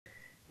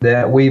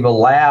that we've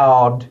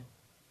allowed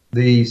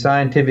the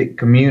scientific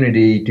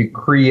community to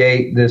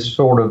create this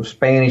sort of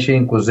Spanish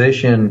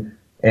Inquisition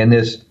and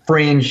this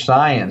fringe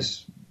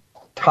science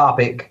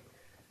topic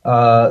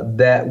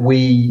that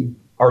we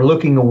are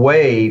looking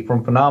away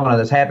from phenomena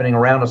that's happening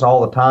around us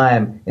all the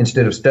time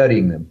instead of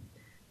studying them.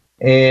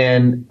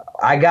 And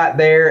I got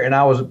there and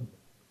I was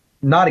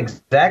not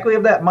exactly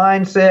of that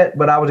mindset,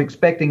 but I was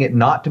expecting it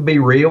not to be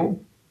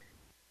real.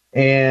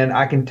 And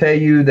I can tell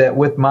you that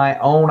with my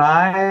own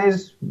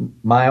eyes,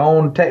 my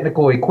own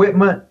technical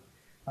equipment,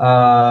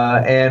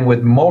 and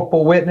with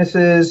multiple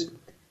witnesses,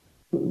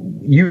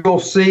 you'll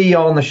see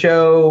on the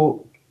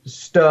show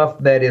stuff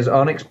that is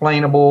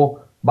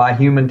unexplainable by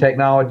human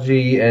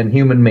technology and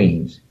human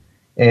means.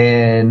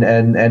 And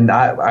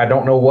I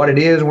don't know what it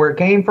is, where it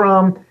came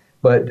from,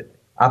 but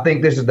I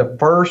think this is the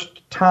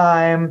first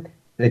time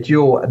that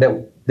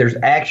there's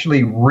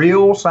actually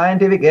real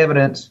scientific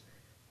evidence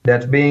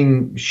that's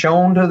being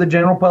shown to the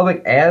general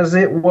public as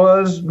it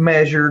was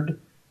measured,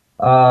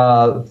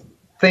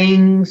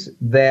 things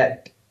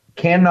that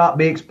cannot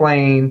be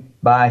explained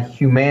by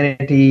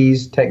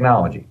humanity's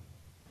technology.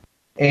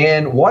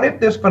 And what if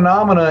this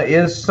phenomena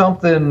is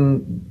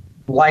something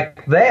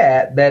like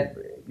that,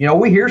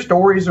 we hear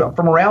stories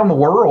from around the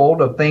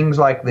world of things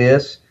like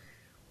this.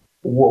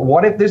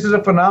 What if this is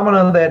a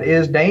phenomenon that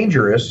is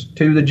dangerous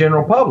to the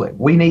general public?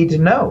 We need to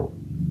know.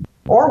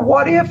 Or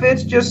what if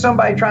it's just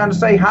somebody trying to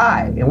say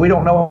hi and we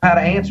don't know how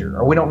to answer,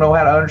 or we don't know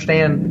how to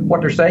understand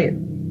what they're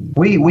saying?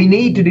 We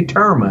need to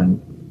determine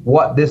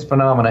what this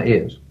phenomena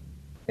is.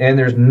 And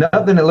there's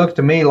nothing that looks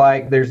to me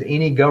like there's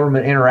any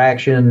government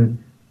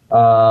interaction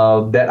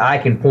that I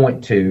can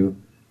point to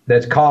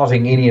that's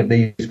causing any of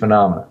these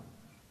phenomena.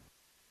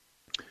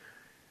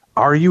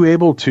 Are you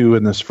able to,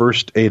 in this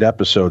first 8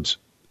 episodes,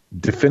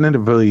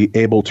 definitively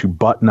able to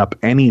button up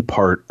any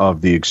part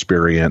of the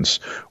experience,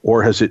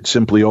 or has it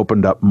simply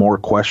opened up more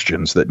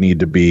questions that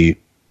need to be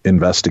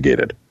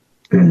investigated?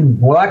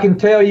 Well, I can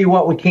tell you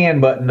what we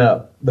can button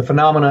up. The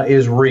phenomena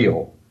is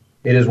real.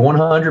 It is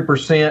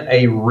 100%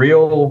 a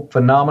real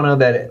phenomena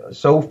that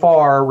so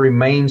far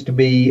remains to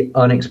be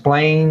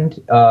unexplained.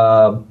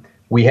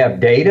 We have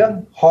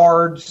data,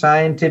 hard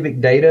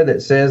scientific data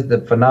that says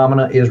the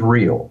phenomena is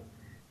real.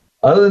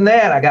 Other than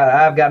that,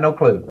 I've got no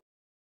clue.